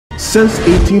Since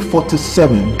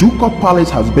 1847, Ducal Palace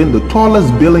has been the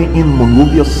tallest building in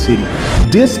Monrovia City.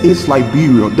 This is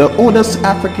Liberia, the oldest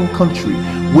African country,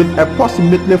 with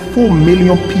approximately 4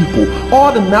 million people.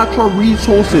 All the natural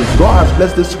resources God has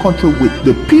blessed this country with,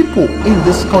 the people in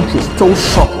this country still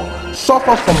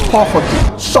suffer from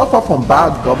poverty, suffer from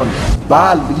bad governance,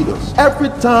 bad leaders. Every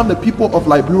time the people of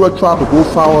Liberia try to go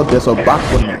forward, there's a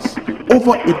backwardness.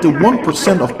 Over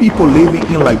 81% of people living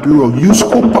in Liberia use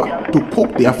copper to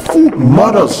cook their food.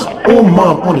 Mothers, old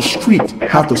mom on the street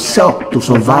have to sell to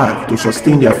survive, to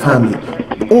sustain their family.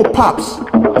 The old pops,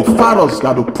 the fathers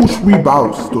got to push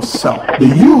wheelbarrows to sell. The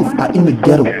youth are in the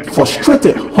ghetto,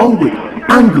 frustrated, hungry,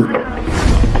 angry.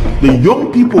 The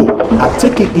young people are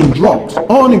taking in drugs,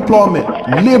 unemployment,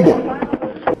 labor.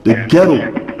 The ghetto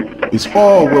is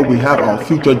all where we have our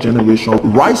future generation.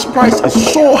 Rice price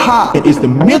is so high. It is the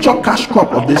major cash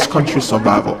crop of this country's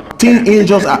survival.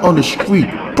 Teenagers are on the street.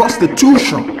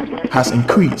 Prostitution has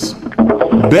increased.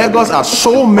 Beggars are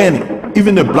so many.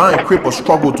 Even the blind cripple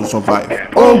struggle to survive.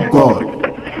 Oh God,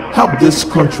 help this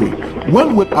country.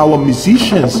 When will our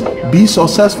musicians be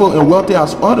successful and wealthy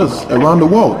as others around the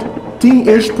world?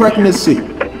 Teenage pregnancy,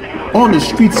 on the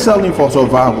street selling for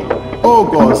survival. Oh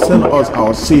God, send us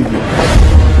our Savior.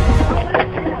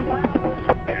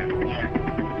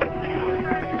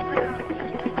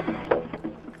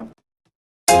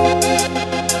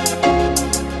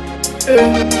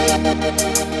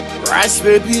 Rice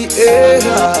baby,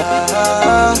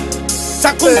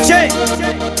 Takun,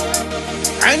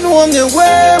 I know I'm the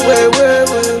way.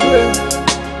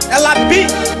 LIP,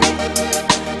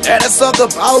 let us talk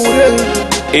about it.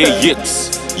 AX,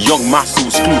 Young Master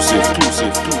exclusive.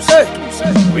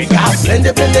 We got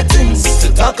plenty things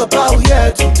to talk about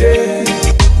here today.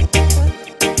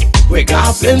 We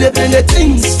got plenty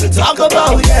things to talk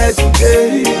about here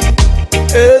today.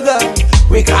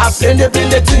 We got plenty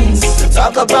things to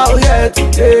talk about here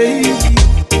today.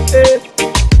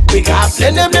 We got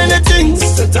plenty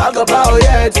things to talk about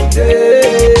here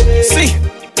today. See,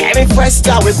 every first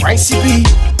start with Quincy B.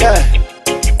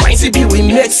 Quincy B, we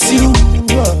miss you.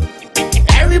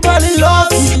 Everybody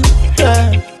loves you,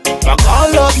 but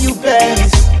God love you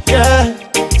best.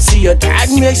 See, your dad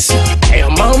makes you, and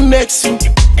your mom makes you,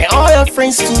 and all your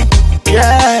friends too.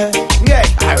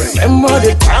 I remember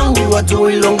the time we were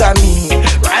doing longer me.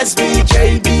 Rice B,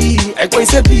 JB, and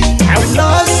Quincy B. I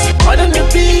lost more than the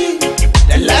B,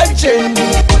 the legend,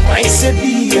 Quincy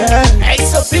B.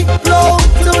 It's a big blow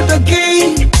to the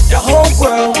game. The whole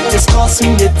world is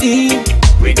discussing the team.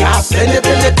 We got plenty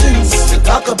things to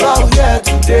talk about here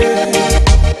today.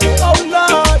 Oh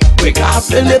Lord, we got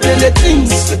plenty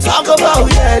things to talk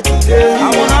about here today.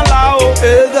 I wanna allow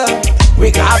we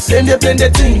got plenty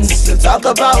things to talk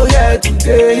about here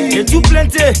today. It's too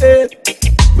plenty.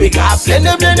 We got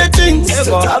plenty things to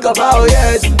talk about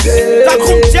here today.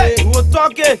 Takun, we're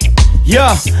talking.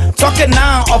 Yeah, talking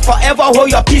now or forever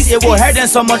hold your peace. It will hurt them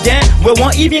some of them. We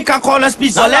won't even can call us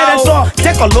peace. So let us talk.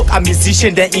 Take a look at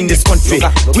musicians then in this country.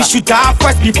 We should die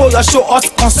first before you show us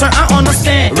concern. I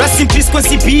understand. Rest in peace,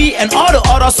 Quincy B and all the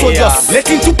other soldiers.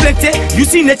 Letting too plenty. You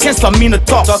see the chance for me to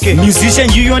talk. Musician,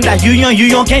 union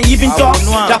can't even talk.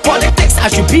 The politics, I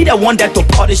should be the one that to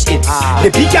polish it.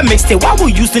 The bigger mixtape, why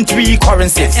we using 3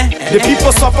 currencies? The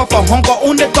people suffer from hunger,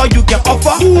 only thought you can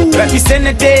offer. Represent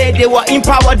the day, they were in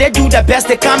power, they do the best.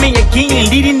 They come in again,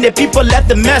 leading the people left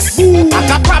the mess. I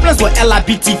got problems with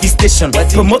LIB TV station,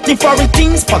 promoting foreign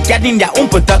things, forgetting their own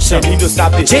production.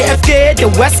 JFK, the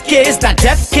West case, that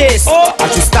death case. I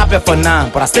should stop it for now,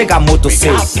 but I still got more to say.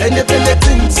 We got plenty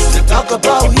things to talk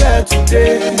about here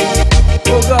today.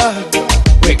 Oh God,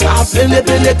 we got plenty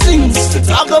things to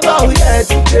talk about here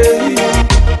today.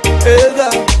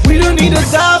 We don't need a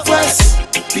God first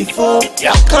before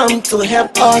you come to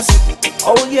help us.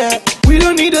 Oh yeah, we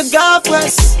don't need a God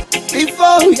first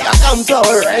before you come to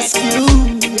our rescue.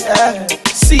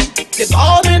 See, it's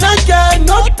all in again,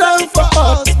 no time for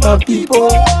us, my people.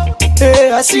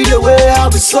 Hey, I see the way how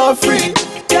we suffering.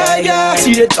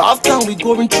 See the tough time we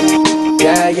going through.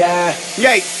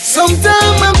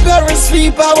 Sometimes my parents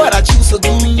sleep out what I choose to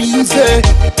do music.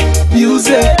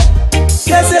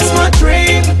 Guess it's my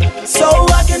dream, so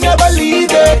I can never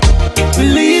leave it.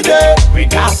 Believe it. We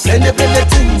got plenty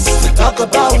things to talk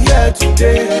about here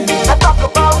today. I talk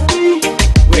about me.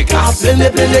 We got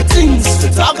plenty things to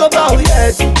talk about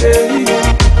here today.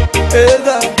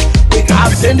 We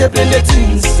got plenty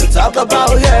things to talk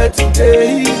about here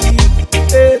today.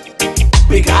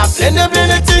 We got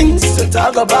plenty things to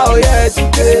talk about here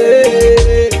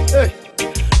today.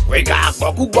 We got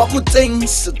boku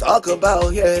things to talk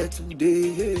about here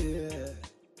today.